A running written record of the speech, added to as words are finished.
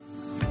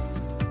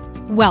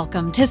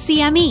Welcome to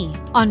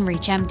CME on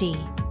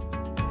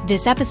ReachMD.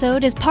 This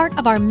episode is part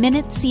of our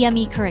Minute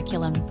CME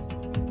curriculum.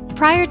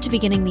 Prior to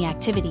beginning the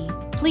activity,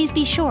 please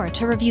be sure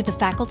to review the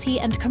faculty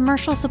and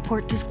commercial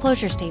support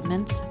disclosure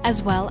statements,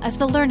 as well as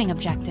the learning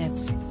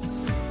objectives.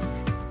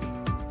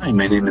 Hi,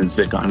 my name is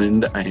Vikram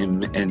Anand. I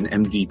am an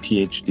MD,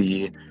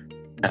 PhD.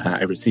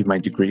 I received my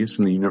degrees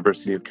from the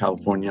University of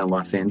California,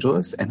 Los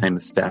Angeles, and I'm a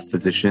staff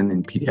physician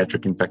in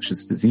pediatric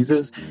infectious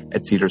diseases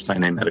at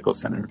Cedars-Sinai Medical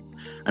Center.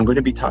 I'm going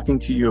to be talking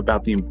to you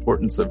about the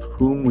importance of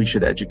whom we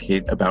should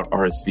educate about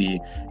RSV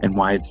and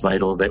why it's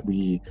vital that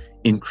we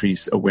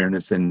increase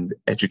awareness and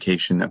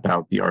education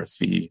about the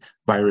RSV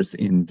virus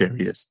in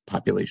various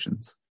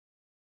populations.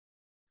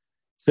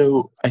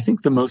 So I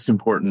think the most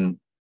important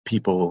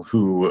people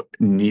who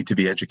need to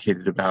be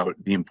educated about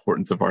the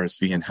importance of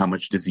RSV and how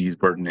much disease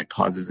burden it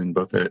causes in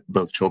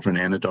both children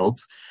and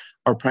adults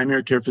are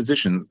primary care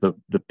physicians, the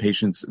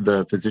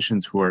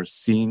physicians who are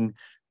seeing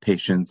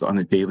patients on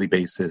a daily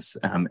basis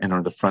and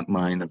are the front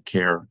line of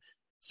care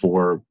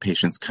for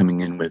patients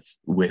coming in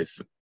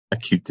with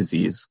acute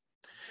disease.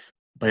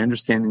 By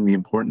understanding the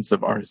importance of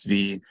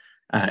RSV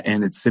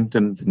and its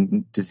symptoms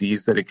and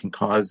disease that it can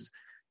cause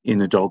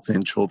in adults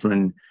and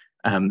children,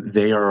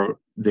 they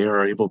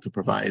are able to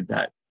provide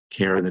that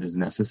care that is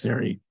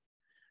necessary.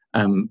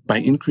 By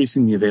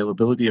increasing the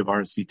availability of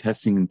RSV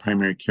testing in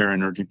primary care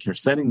and urgent care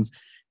settings,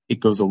 it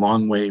goes a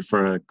long way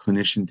for a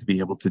clinician to be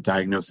able to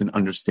diagnose and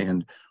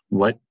understand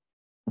what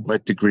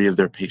degree of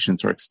their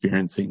patients are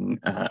experiencing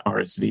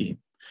RSV.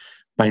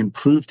 By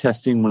improved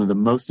testing, one of the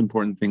most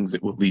important things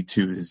it will lead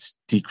to is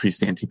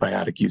decreased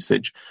antibiotic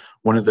usage.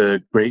 One of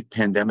the great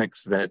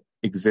pandemics that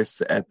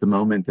exists at the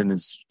moment and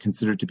is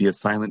considered to be a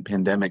silent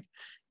pandemic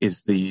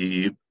is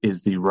the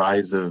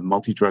rise of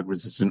multi-drug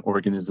resistant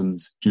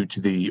organisms due to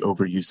the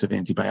overuse of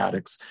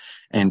antibiotics,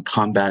 and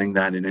combating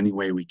that in any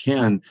way we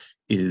can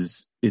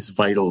is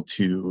vital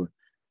to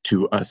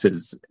us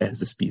as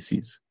a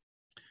species.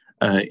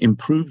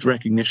 Improved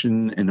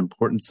recognition and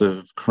importance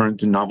of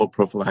current and novel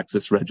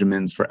prophylaxis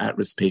regimens for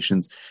at-risk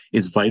patients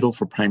is vital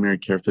for primary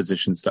care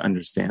physicians to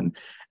understand.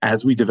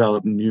 As we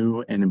develop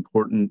new and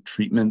important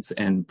treatments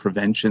and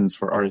preventions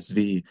for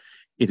RSV,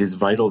 it is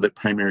vital that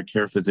primary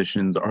care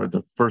physicians are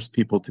the first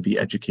people to be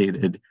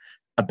educated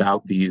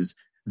about these.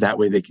 That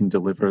way they can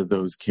deliver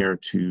those care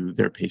to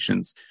their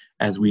patients.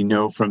 As we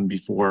know from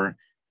before,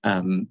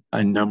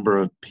 a number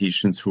of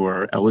patients who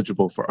are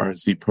eligible for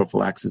RSV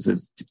prophylaxis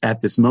is, at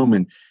this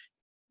moment,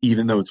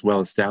 even though it's well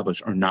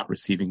established, are not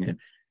receiving it.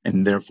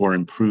 And therefore,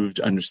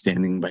 improved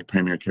understanding by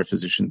primary care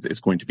physicians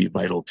is going to be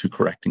vital to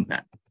correcting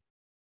that.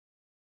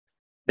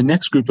 The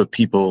next group of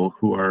people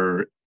who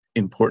are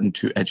important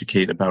to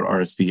educate about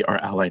RSV are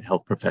allied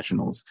health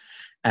professionals.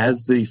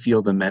 As the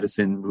field of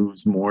medicine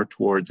moves more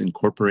towards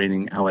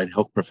incorporating allied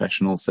health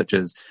professionals such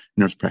as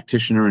nurse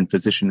practitioner and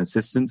physician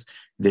assistants,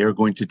 they're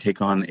going to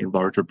take on a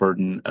larger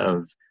burden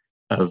of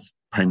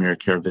primary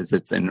care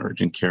visits and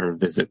urgent care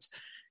visits.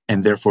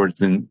 And therefore,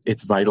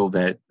 it's vital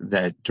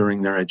that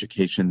during their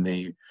education,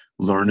 they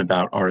learn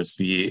about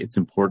RSV, its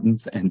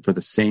importance, and for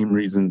the same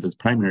reasons as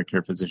primary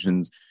care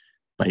physicians,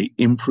 by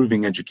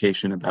improving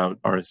education about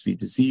RSV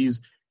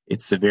disease,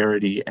 its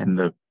severity, and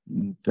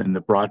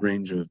the broad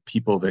range of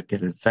people that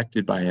get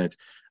affected by it,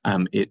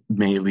 it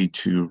may lead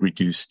to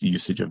reduced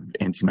usage of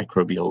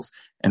antimicrobials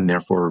and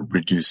therefore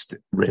reduced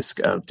risk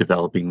of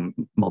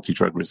developing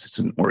multi-drug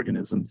resistant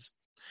organisms.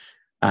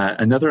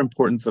 Another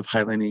importance of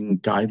highlighting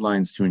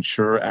guidelines to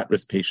ensure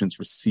at-risk patients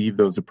receive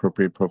those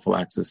appropriate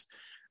prophylaxis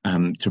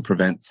to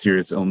prevent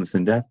serious illness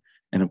and death.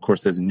 And of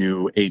course, as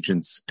new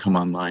agents come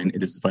online,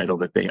 it is vital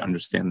that they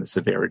understand the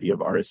severity of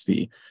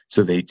RSV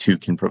so they too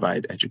can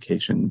provide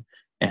education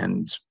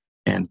and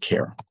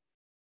care.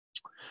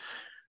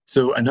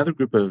 So another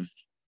group of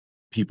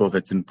people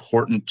that's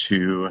important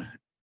to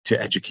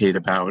educate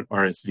about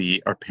RSV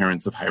are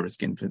parents of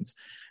high-risk infants.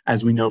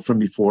 As we know from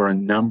before, a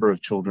number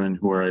of children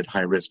who are at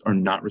high risk are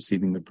not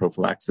receiving the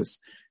prophylaxis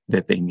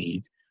that they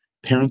need.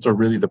 Parents are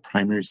really the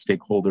primary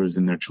stakeholders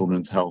in their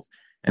children's health,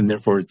 and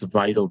therefore it's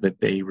vital that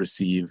they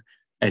receive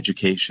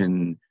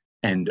education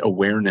and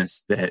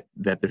awareness that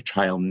their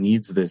child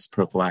needs this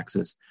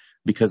prophylaxis,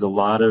 because a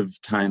lot of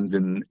times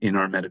in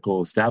our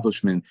medical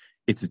establishment,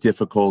 it's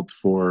difficult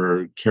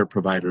for care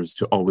providers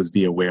to always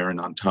be aware and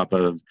on top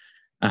of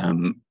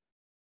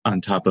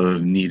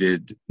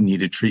needed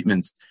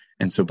treatments.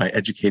 And so by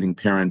educating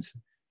parents,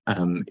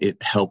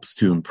 it helps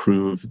to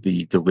improve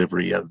the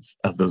delivery of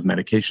those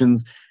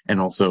medications and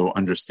also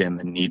understand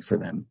the need for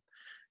them.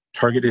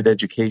 Targeted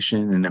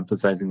education and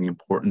emphasizing the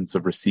importance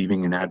of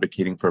receiving and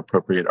advocating for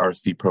appropriate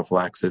RSV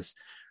prophylaxis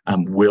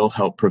will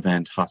help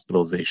prevent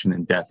hospitalization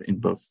and death in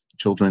both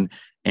children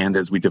and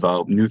as we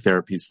develop new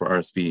therapies for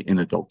RSV in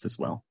adults as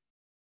well.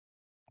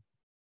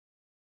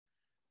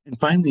 And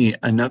finally,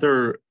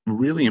 another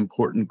really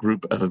important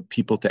group of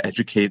people to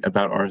educate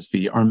about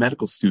RSV are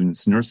medical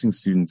students, nursing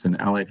students, and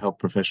allied health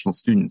professional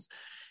students.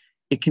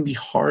 It can be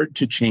hard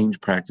to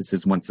change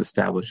practices once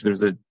established.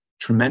 There's a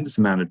tremendous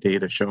amount of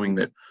data showing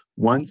that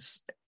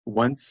once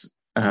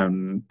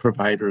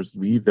providers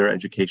leave their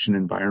education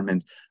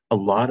environment, a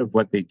lot of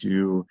what they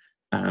do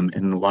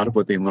and a lot of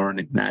what they learn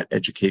in that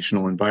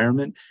educational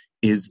environment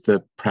is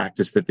the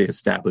practice that they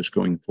establish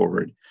going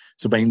forward.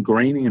 So by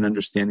ingraining an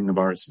understanding of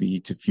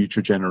RSV to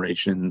future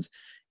generations,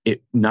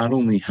 it not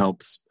only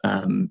helps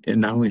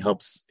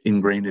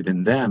ingrain it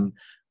in them,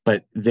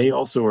 but they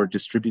also are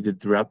distributed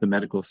throughout the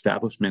medical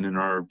establishment and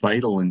are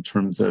vital in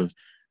terms of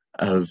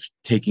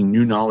taking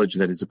new knowledge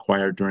that is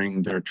acquired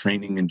during their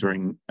training and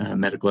during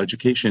medical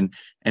education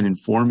and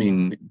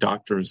informing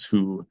doctors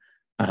who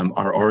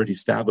are already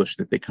established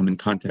that they come in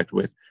contact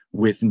with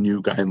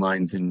new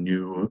guidelines and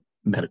new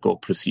medical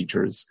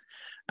procedures.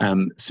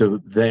 So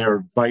they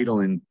are vital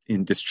in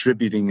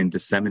distributing and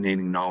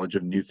disseminating knowledge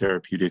of new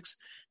therapeutics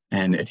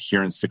and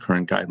adherence to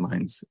current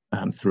guidelines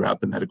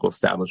throughout the medical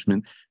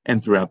establishment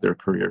and throughout their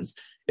careers.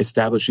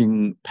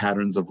 Establishing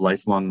patterns of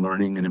lifelong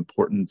learning and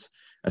importance,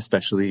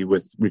 especially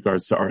with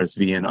regards to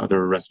RSV and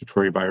other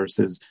respiratory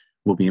viruses,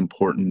 will be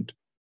important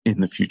in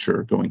the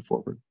future going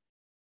forward.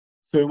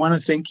 So I want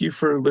to thank you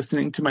for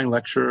listening to my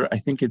lecture. I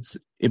think it's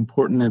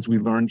important, as we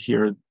learned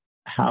here,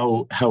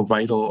 how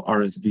vital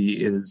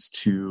RSV is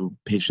to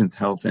patients'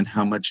 health and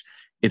how much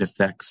it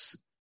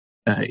affects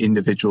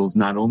individuals,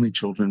 not only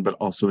children, but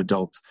also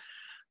adults.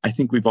 I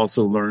think we've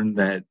also learned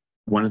that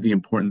one of the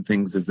important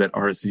things is that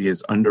RSV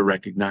is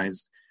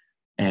under-recognized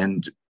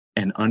and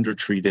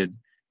undertreated.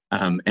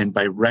 And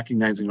by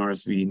recognizing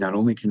RSV, not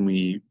only can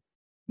we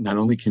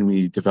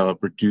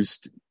develop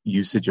reduced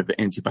usage of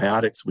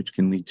antibiotics, which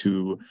can lead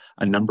to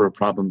a number of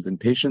problems in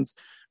patients,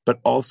 but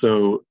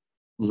also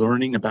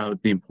learning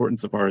about the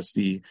importance of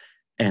RSV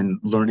and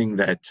learning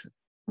that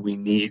we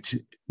need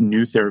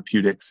new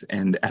therapeutics,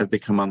 and as they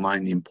come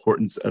online, the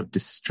importance of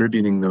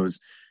distributing those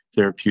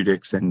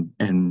therapeutics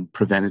and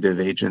preventative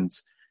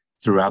agents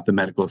throughout the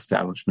medical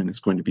establishment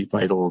is going to be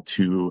vital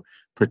to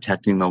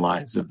protecting the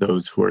lives of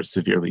those who are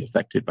severely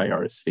affected by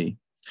RSV.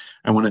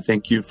 I want to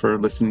thank you for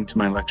listening to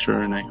my lecture,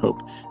 and I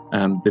hope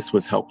this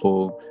was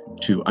helpful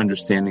to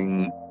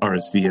understanding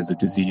RSV as a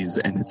disease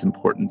and its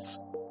importance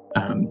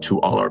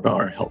to all of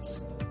our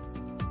healths.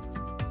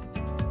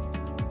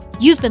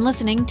 You've been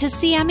listening to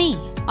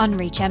CME on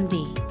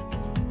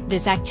ReachMD.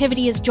 This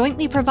activity is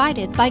jointly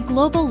provided by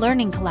Global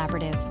Learning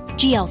Collaborative,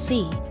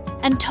 GLC,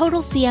 and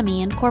Total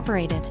CME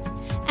Incorporated,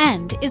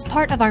 and is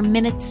part of our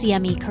Minute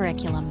CME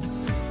curriculum.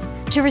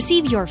 To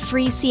receive your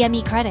free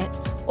CME credit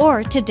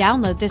or to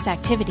download this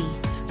activity,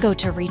 go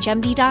to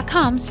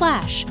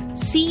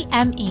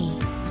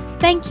reachmd.com/CME.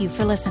 Thank you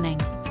for listening.